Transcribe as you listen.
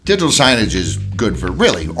Digital signage is good for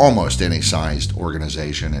really almost any sized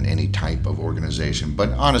organization and any type of organization. But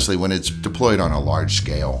honestly, when it's deployed on a large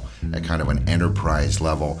scale at kind of an enterprise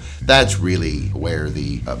level, that's really where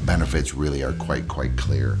the benefits really are quite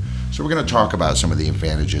clear. So we're going to talk about some of the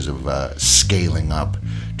advantages of scaling up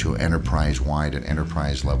to enterprise-wide and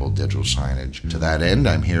enterprise-level digital signage. To that end,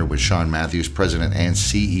 I'm here with Sean Matthews, President and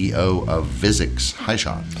CEO of Vuzix. Hi,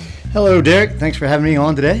 Sean. Hello, Derek. Thanks for having me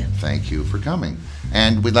on today. Thank you for coming.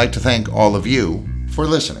 And we'd like to thank all of you for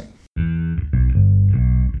listening.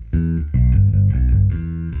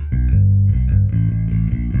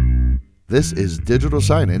 This is digital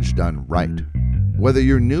signage done right. Whether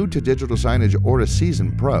you're new to digital signage or a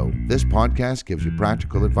seasoned pro, this podcast gives you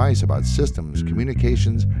practical advice about systems,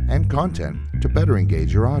 communications, and content to better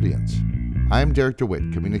engage your audience. I'm Derek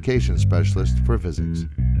DeWitt, Communications Specialist for Vuzix.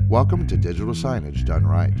 Welcome to Digital Signage Done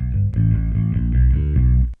Right.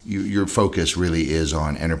 Your focus really is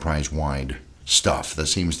on enterprise-wide stuff. That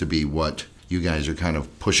seems to be what you guys are kind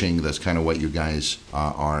of pushing. That's kind of what you guys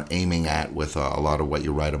are aiming at with a lot of what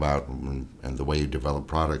you write about and the way you develop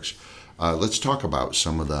products. Let's talk about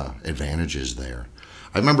some of the advantages there.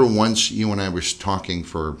 I remember once you and I were talking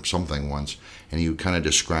for something once, and you kind of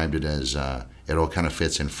described it as it all kind of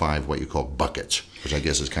fits in 5 what you call buckets, which I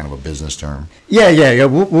guess is kind of a business term. Yeah.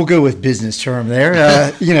 We'll go with business term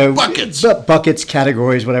there. Buckets, buckets,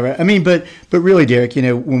 categories, whatever. I mean, but really, Derek,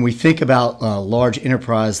 when we think about large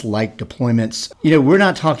enterprise-like deployments, we're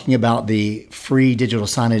not talking about the free digital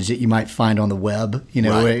signage that you might find on the web.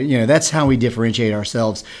 Right. That's how we differentiate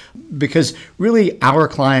ourselves, because really our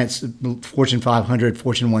clients, Fortune 500,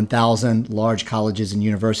 Fortune 1000, large colleges and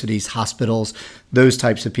universities, hospitals, those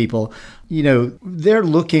types of people, they're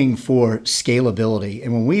looking for scalability.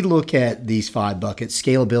 And when we look at these 5 buckets,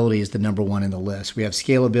 scalability is the number one in the list. We have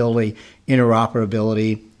scalability,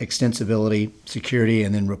 interoperability, extensibility, security,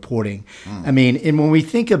 and then reporting. I mean, and when we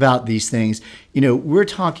think about these things, we're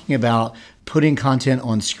talking about putting content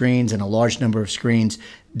on screens and a large number of screens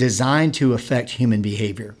designed to affect human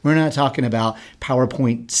behavior. We're not talking about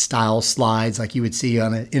PowerPoint style slides like you would see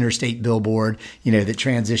on an interstate billboard, that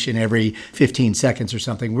transition every 15 seconds or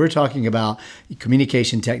something. We're talking about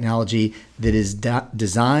communication technology that is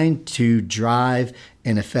designed to drive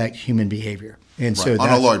and affect human behavior. And right. On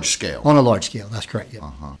a large scale. On a large scale, that's correct.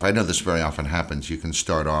 Yeah. I know this very often happens. You can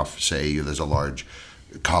start off, say, there's a large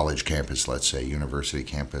college campus, let's say, university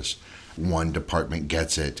campus. One department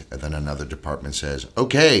gets it, and then another department says,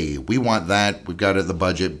 okay, we want that, we've got it in the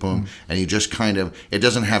budget, boom. And you just it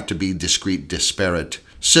doesn't have to be discrete, disparate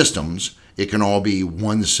systems. It can all be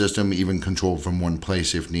one system, even controlled from one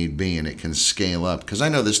place if need be, and it can scale up. Because I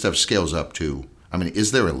know this stuff scales up too. I mean,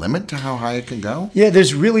 is there a limit to how high it can go? Yeah,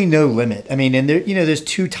 there's really no limit. I mean, and there's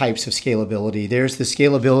 2 types of scalability. There's the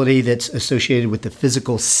scalability that's associated with the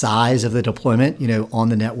physical size of the deployment, on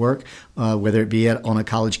the network, whether it be on a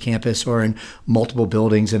college campus or in multiple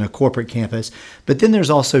buildings in a corporate campus. But then there's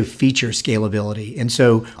also feature scalability. And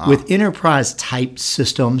so with enterprise type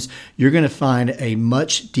systems, you're going to find a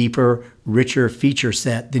much deeper, richer feature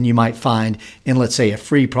set than you might find in, let's say, a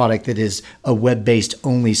free product that is a web-based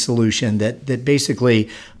only solution that basically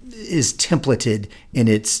is templated in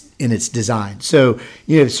its design. So,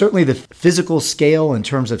 certainly the physical scale in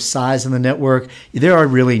terms of size in the network, there are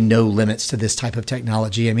really no limits to this type of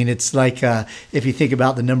technology. I mean, it's like if you think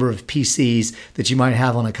about the number of PCs that you might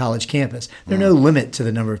have on a college campus, there's no limit to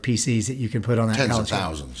the number of PCs that you can put on that college campus.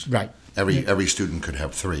 Tens of thousands. Right. Every student could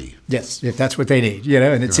have 3. Yes, if that's what they need,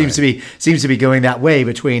 and it seems to be going that way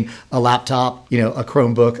between a laptop, a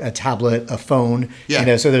Chromebook, a tablet, a phone,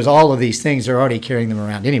 so there's all of these things. They're already carrying them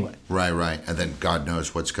around anyway. Right. And then God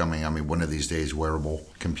knows what's coming. I mean, one of these days wearable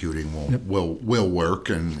computing will work,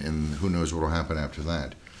 and who knows what will happen after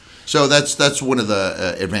that. So that's one of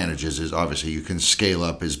the advantages is obviously you can scale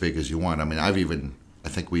up as big as you want. I mean, I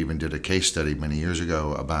think we even did a case study many years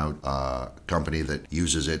ago about a company that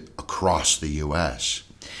uses it across the U.S.,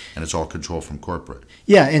 and it's all controlled from corporate.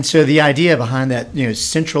 Yeah, and so the idea behind that,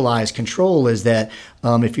 centralized control is that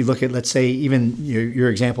if you look at, let's say, even your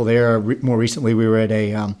example there, more recently we were at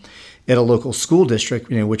a local school district,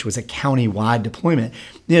 which was a county-wide deployment.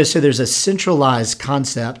 So there's a centralized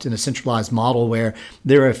concept and a centralized model where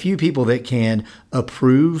there are a few people that can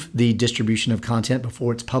approve the distribution of content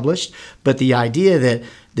before it's published, but the idea that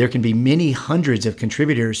there can be many hundreds of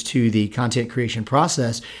contributors to the content creation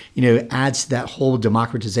process, adds to that whole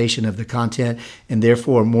democratization of the content, and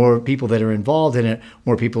therefore more people that are involved in it,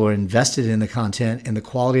 more people are invested in the content and the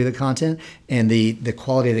quality of the content and the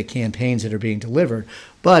quality of the campaigns that are being delivered.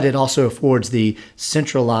 But it also affords the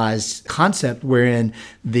centralized concept wherein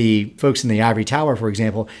the folks in the ivory tower, for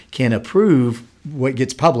example, can approve what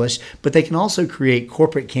gets published, but they can also create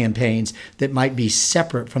corporate campaigns that might be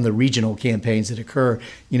separate from the regional campaigns that occur,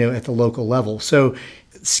 at the local level. So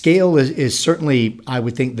scale is certainly, I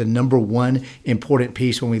would think, the number one important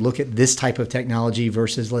piece when we look at this type of technology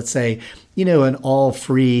versus, let's say, an all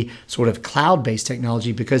free sort of cloud-based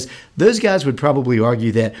technology, because those guys would probably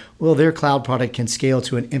argue that, well, their cloud product can scale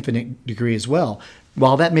to an infinite degree as well.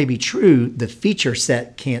 While that may be true, the feature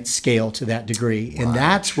set can't scale to that degree. And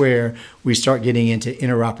that's where we start getting into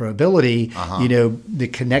interoperability, the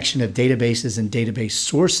connection of databases and database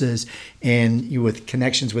sources, and with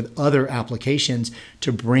connections with other applications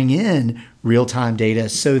to bring in real-time data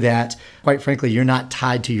so that, quite frankly, you're not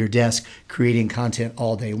tied to your desk creating content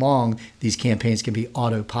all day long. These campaigns can be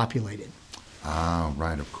auto-populated. Ah,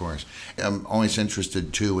 right, of course. I'm always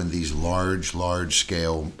interested, too, in these large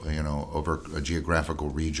scale, over a geographical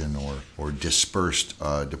region or dispersed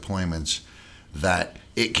deployments, that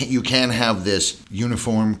you can have this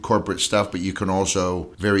uniform corporate stuff, but you can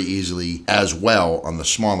also very easily, as well, on the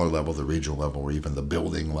smaller level, the regional level, or even the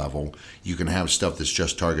building level, you can have stuff that's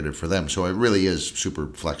just targeted for them. So it really is super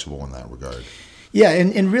flexible in that regard. Yeah,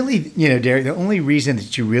 and really, Derek, the only reason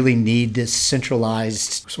that you really need this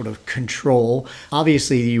centralized sort of control,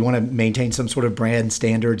 obviously you want to maintain some sort of brand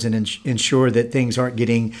standards and ensure that things aren't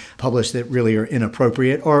getting published that really are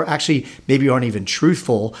inappropriate or actually maybe aren't even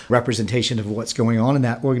truthful representation of what's going on in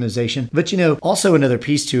that organization. But, also another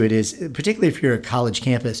piece to it is, particularly if you're a college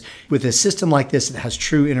campus, with a system like this that has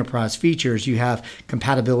true enterprise features, you have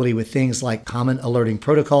compatibility with things like common alerting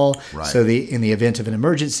protocol. Right. So in the event of an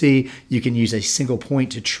emergency, you can use a single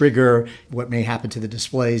point to trigger what may happen to the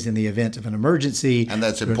displays in the event of an emergency. And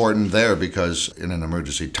that's important there because in an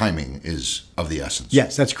emergency, timing is of the essence.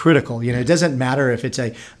 Yes, that's critical. It doesn't matter if it's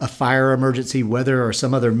a fire emergency, weather, or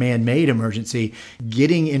some other man-made emergency.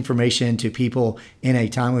 Getting information to people in a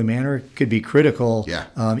timely manner could be critical,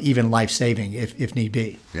 even life-saving if need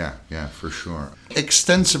be. Yeah, for sure.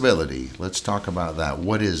 Extensibility, let's talk about that.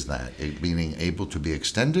 What is that? Meaning able to be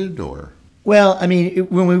extended or? Well,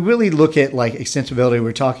 when we really look at extensibility,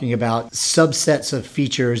 we're talking about subsets of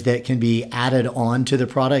features that can be added on to the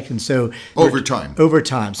product. And so over time.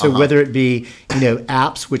 So whether it be,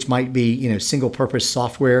 apps, which might be, single purpose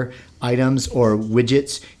software items or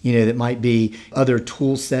widgets, that might be other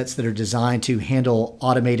tool sets that are designed to handle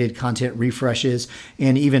automated content refreshes,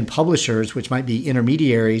 and even publishers, which might be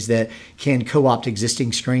intermediaries that can co-opt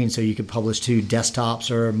existing screens so you can publish to desktops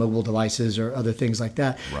or mobile devices or other things like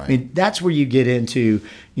that. Right. That's where you get into,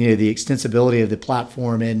 the extensibility of the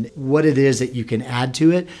platform and what it is that you can add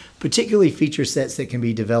to it, particularly feature sets that can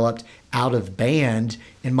be developed out of band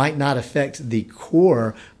and might not affect the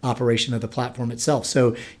core operation of the platform itself.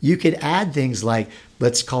 So you could add things like,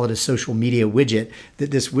 let's call it a social media widget, that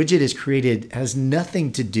this widget is created, has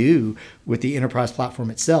nothing to do with the enterprise platform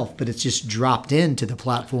itself, but it's just dropped into the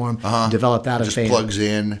platform, developed out of band. Just plugs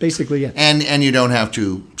in. Basically, yeah. And you don't have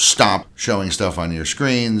to stop showing stuff on your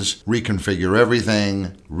screens, reconfigure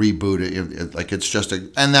everything, reboot it. It's just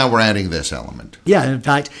and now we're adding this element. Yeah, in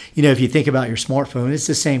fact, if you think about your smartphone, it's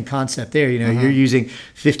the same concept there. You're using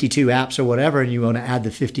 52 apps or whatever, and you want to add the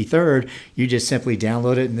 53rd, you just simply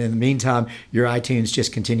download it, and in the meantime, your iTunes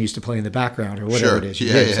just continues to play in the background or whatever it is.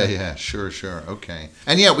 Yeah. Sure. Okay.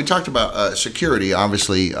 And we talked about security.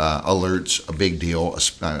 Obviously, alerts, a big deal.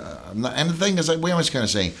 And the thing is, we always kind of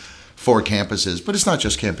say for campuses, but it's not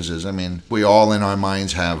just campuses. We all in our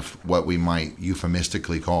minds have what we might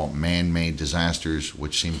euphemistically call man-made disasters,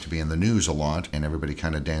 which seem to be in the news a lot, and everybody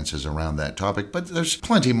kind of dances around that topic. But there's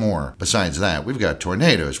plenty more besides that. We've got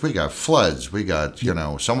tornadoes, we got floods, we got,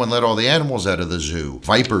 someone let all the animals out of the zoo.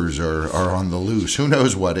 Vipers are on the loose. Who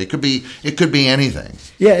knows what? It could be anything.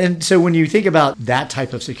 Yeah, and so when you think about that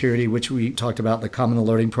type of security, which we talked about, the Common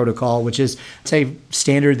Alerting Protocol, which is, say,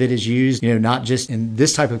 standard that is used, not just in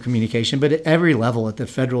this type of communication, but at every level, at the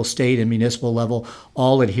federal, state, and municipal level,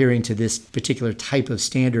 all adhering to this particular type of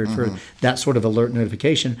standard for that sort of alert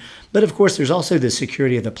notification. But of course, there's also the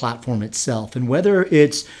security of the platform itself. And whether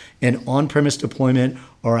it's an on-premise deployment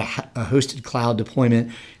or a hosted cloud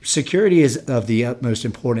deployment, security is of the utmost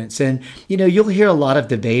importance. And, you'll hear a lot of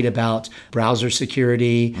debate about browser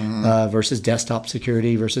security versus desktop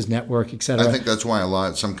security versus network, et cetera. I think that's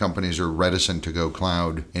why some companies are reticent to go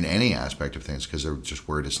cloud in any aspect of things because they're just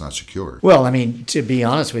worried it's not secure. Well, to be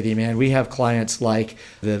honest with you, man, we have clients like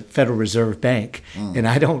the Federal Reserve Bank, and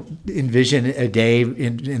I don't envision a day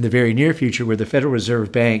in the very near future where the Federal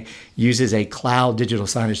Reserve Bank uses a cloud digital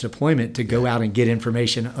signage deployment to go out and get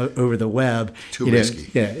information over the web. Too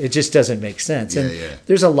risky. Yeah, it just doesn't make sense. And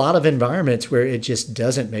there's a lot of environments where it just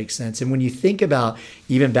doesn't make sense. And when you think about,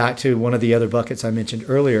 even back to one of the other buckets I mentioned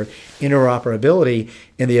earlier, interoperability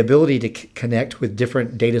and the ability to connect with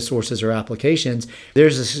different data sources or applications,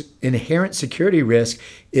 there's this inherent security risk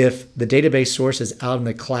if the database source is out in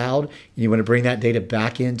the cloud and you want to bring that data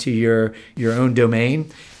back into your own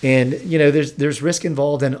domain. And, there's risk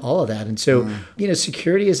involved in all of that. And so,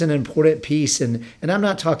 security is an important piece. And I'm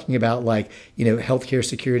not talking about healthcare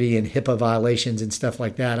security and HIPAA violations and stuff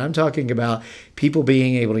like that. I'm talking about people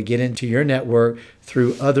being able to get into your network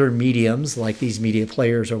through other mediums like these media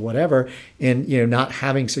players or whatever, and not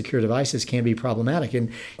having secure devices can be problematic.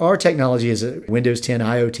 And our technology is a Windows 10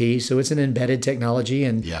 IoT, so it's an embedded technology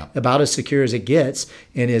and about as secure as it gets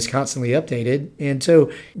and is constantly updated. And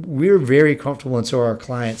so we're very comfortable, and so are our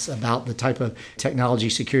clients, about the type of technology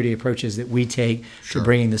security approaches that we take to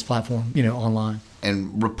bringing this platform online.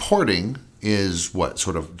 And reporting is what,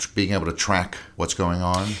 sort of being able to track what's going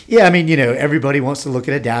on? Yeah, everybody wants to look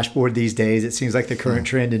at a dashboard these days. It seems like the current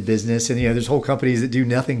trend in business, and there's whole companies that do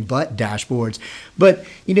nothing but dashboards. But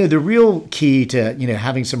the real key to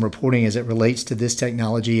having some reporting as it relates to this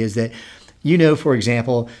technology is that for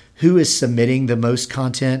example, who is submitting the most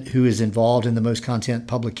content, who is involved in the most content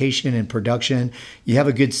publication and production. You have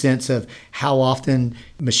a good sense of how often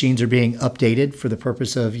machines are being updated for the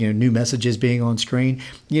purpose of new messages being on screen.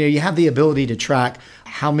 You have the ability to track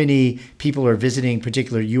how many people are visiting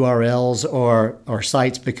particular URLs or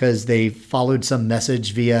sites because they followed some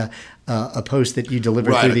message via a post that you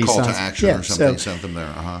delivered through these sites. Right, a call to action or something, sent them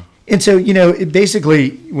there. And so,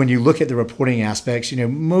 basically, when you look at the reporting aspects,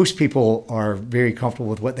 most people are very comfortable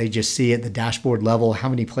with what they just see at the dashboard level, how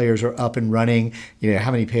many players are up and running,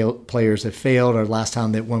 how many players have failed or last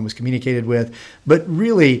time that one was communicated with. But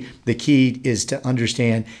really, the key is to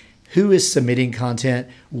understand who is submitting content,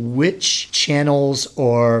 which channels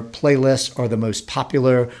or playlists are the most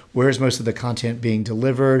popular, where is most of the content being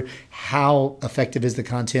delivered, how effective is the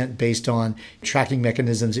content based on tracking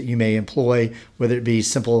mechanisms that you may employ, whether it be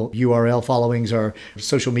simple URL followings or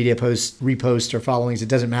social media posts, reposts or followings, it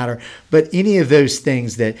doesn't matter. But any of those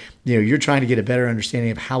things that you're trying to get a better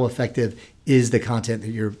understanding of how effective is the content that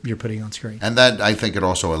you're putting on screen. And that, I think, it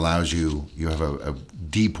also allows you have a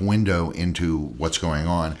deep window into what's going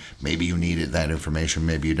on. Maybe you needed that information,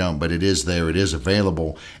 maybe you don't, but it is there, it is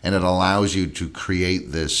available, and it allows you to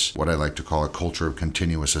create this, what I like to call a culture of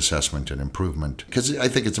continuous assessment and improvement. Because I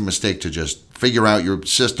think it's a mistake to just figure out your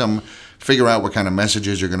system, figure out what kind of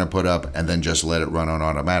messages you're going to put up, and then just let it run on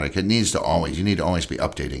automatic. You need to always be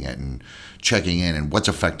updating it and checking in and what's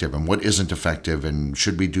effective and what isn't effective and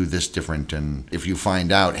should we do this different. And if you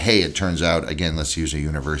find out, hey, it turns out, again, let's use a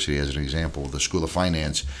university as an example, the School of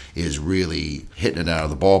Finance is really hitting it out of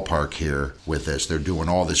the ballpark here with this. They're doing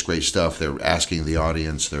all this great stuff. They're asking the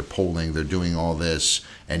audience, they're polling, they're doing all this.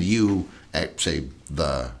 And you, at, say,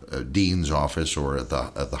 the dean's office or at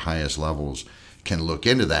the highest levels, can look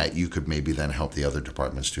into that. You could maybe then help the other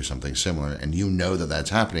departments do something similar. And that that's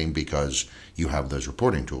happening because you have those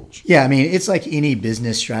reporting tools. Yeah, it's like any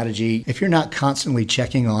business strategy. If you're not constantly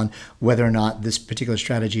checking on whether or not this particular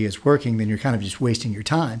strategy is working, then you're kind of just wasting your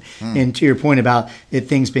time. And to your point about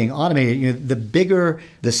things being automated, the bigger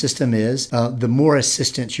the system is, the more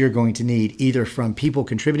assistance you're going to need, either from people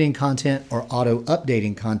contributing content or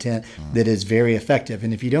auto-updating content that is very effective.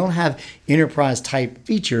 And if you don't have enterprise-type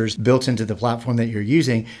features built into the platform that you're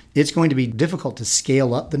using, it's going to be difficult to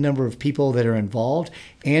scale up the number of people that are involved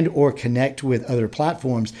and or connect with other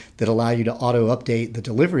platforms that allow you to auto-update the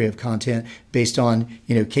delivery of content based on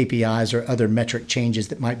KPIs or other metric changes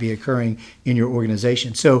that might be occurring in your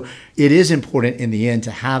organization. So it is important in the end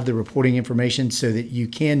to have the reporting information so that you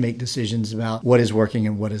can make decisions about what is working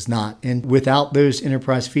and what is not. And without those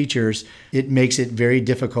enterprise features, it makes it very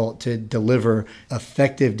difficult to deliver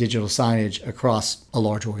effective digital signage across a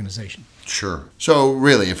large organization. Sure. So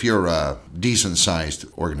really, if you're a decent-sized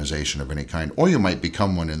organization of any kind, or you might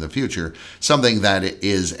become one in the future, something that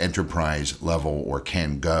is enterprise level or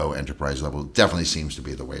can go enterprise level definitely seems to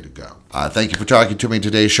be the way to go. Thank you for talking to me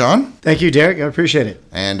today, Sean. Thank you, Derek. I appreciate it.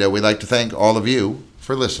 And we'd like to thank all of you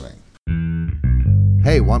for listening.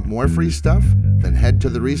 Hey, want more free stuff? Then head to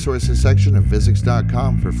the resources section of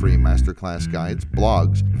Visix.com for free masterclass guides,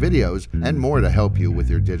 blogs, videos, and more to help you with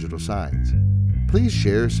your digital signs. Please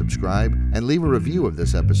share, subscribe, and leave a review of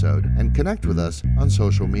this episode and connect with us on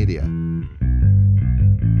social media.